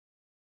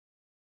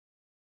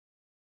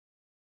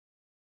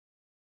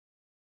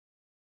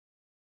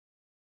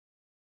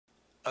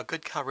A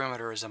good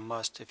calorimeter is a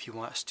must if you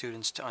want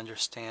students to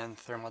understand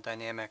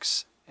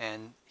thermodynamics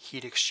and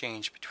heat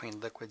exchange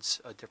between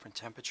liquids at different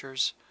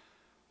temperatures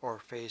or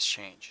phase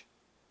change.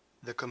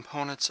 The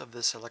components of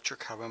this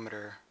electric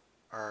calorimeter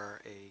are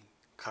a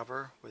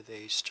cover with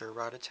a stir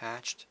rod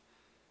attached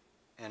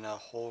and a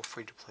hole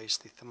for you to place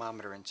the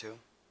thermometer into.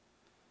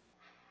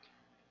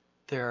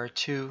 There are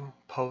two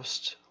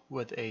posts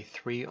with a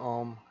 3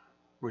 ohm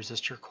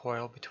resistor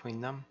coil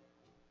between them,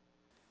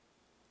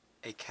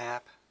 a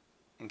cap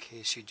in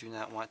case you do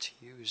not want to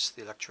use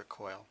the electric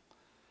coil.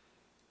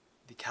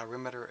 The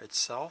calorimeter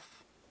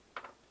itself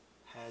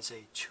has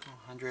a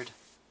 200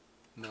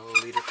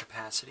 milliliter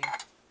capacity,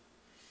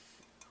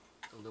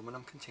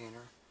 aluminum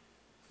container,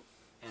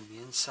 and the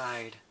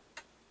inside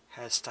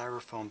has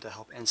styrofoam to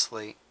help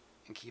insulate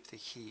and keep the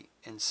heat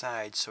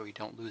inside so you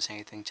don't lose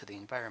anything to the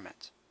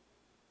environment.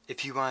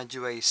 If you want to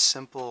do a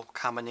simple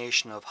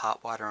combination of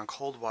hot water and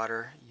cold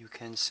water, you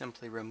can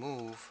simply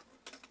remove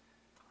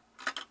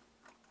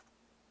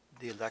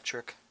the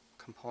electric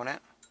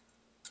component,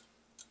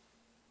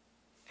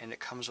 and it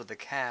comes with a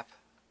cap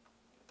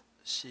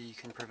so you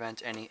can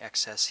prevent any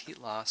excess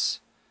heat loss,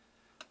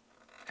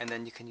 and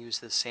then you can use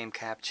the same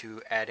cap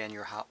to add in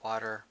your hot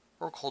water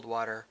or cold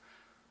water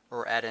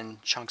or add in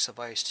chunks of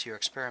ice to your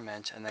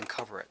experiment and then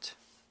cover it.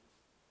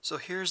 So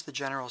here's the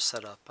general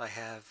setup. I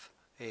have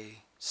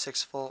a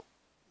 6-volt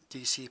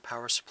DC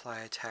power supply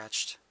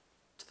attached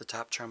to the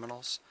top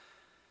terminals.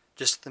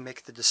 Just to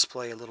make the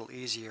display a little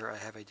easier, I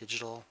have a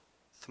digital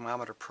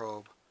thermometer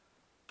probe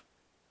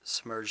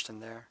submerged in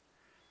there.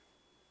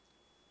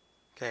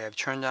 Okay, I've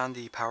turned on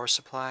the power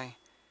supply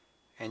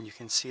and you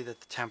can see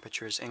that the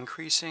temperature is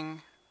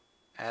increasing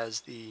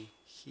as the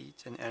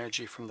heat and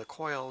energy from the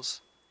coils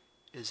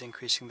is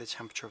increasing the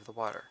temperature of the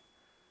water.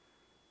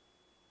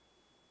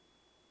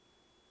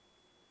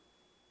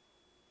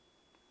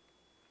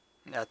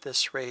 At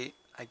this rate,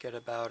 I get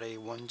about a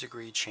 1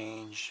 degree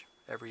change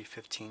every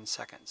 15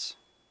 seconds.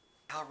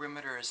 The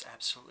calorimeter is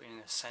absolutely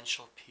an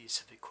essential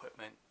piece of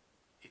equipment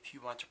if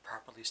you want to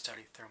properly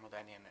study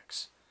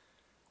thermodynamics,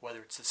 whether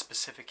it's the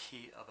specific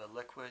heat of a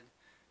liquid,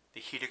 the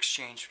heat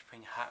exchange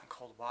between hot and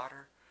cold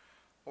water,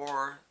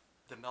 or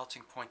the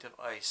melting point of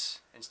ice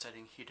in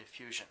studying heat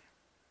diffusion.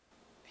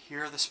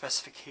 Here are the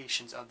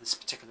specifications of this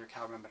particular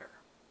calorimeter.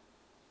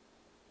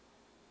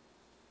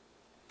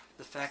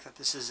 The fact that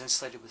this is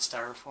insulated with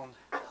styrofoam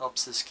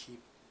helps this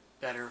keep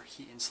better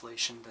heat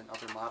insulation than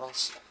other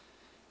models.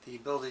 The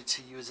ability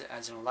to use it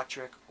as an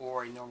electric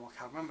or a normal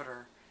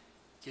calorimeter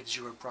gives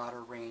you a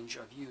broader range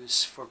of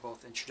use for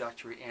both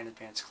introductory and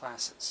advanced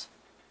classes.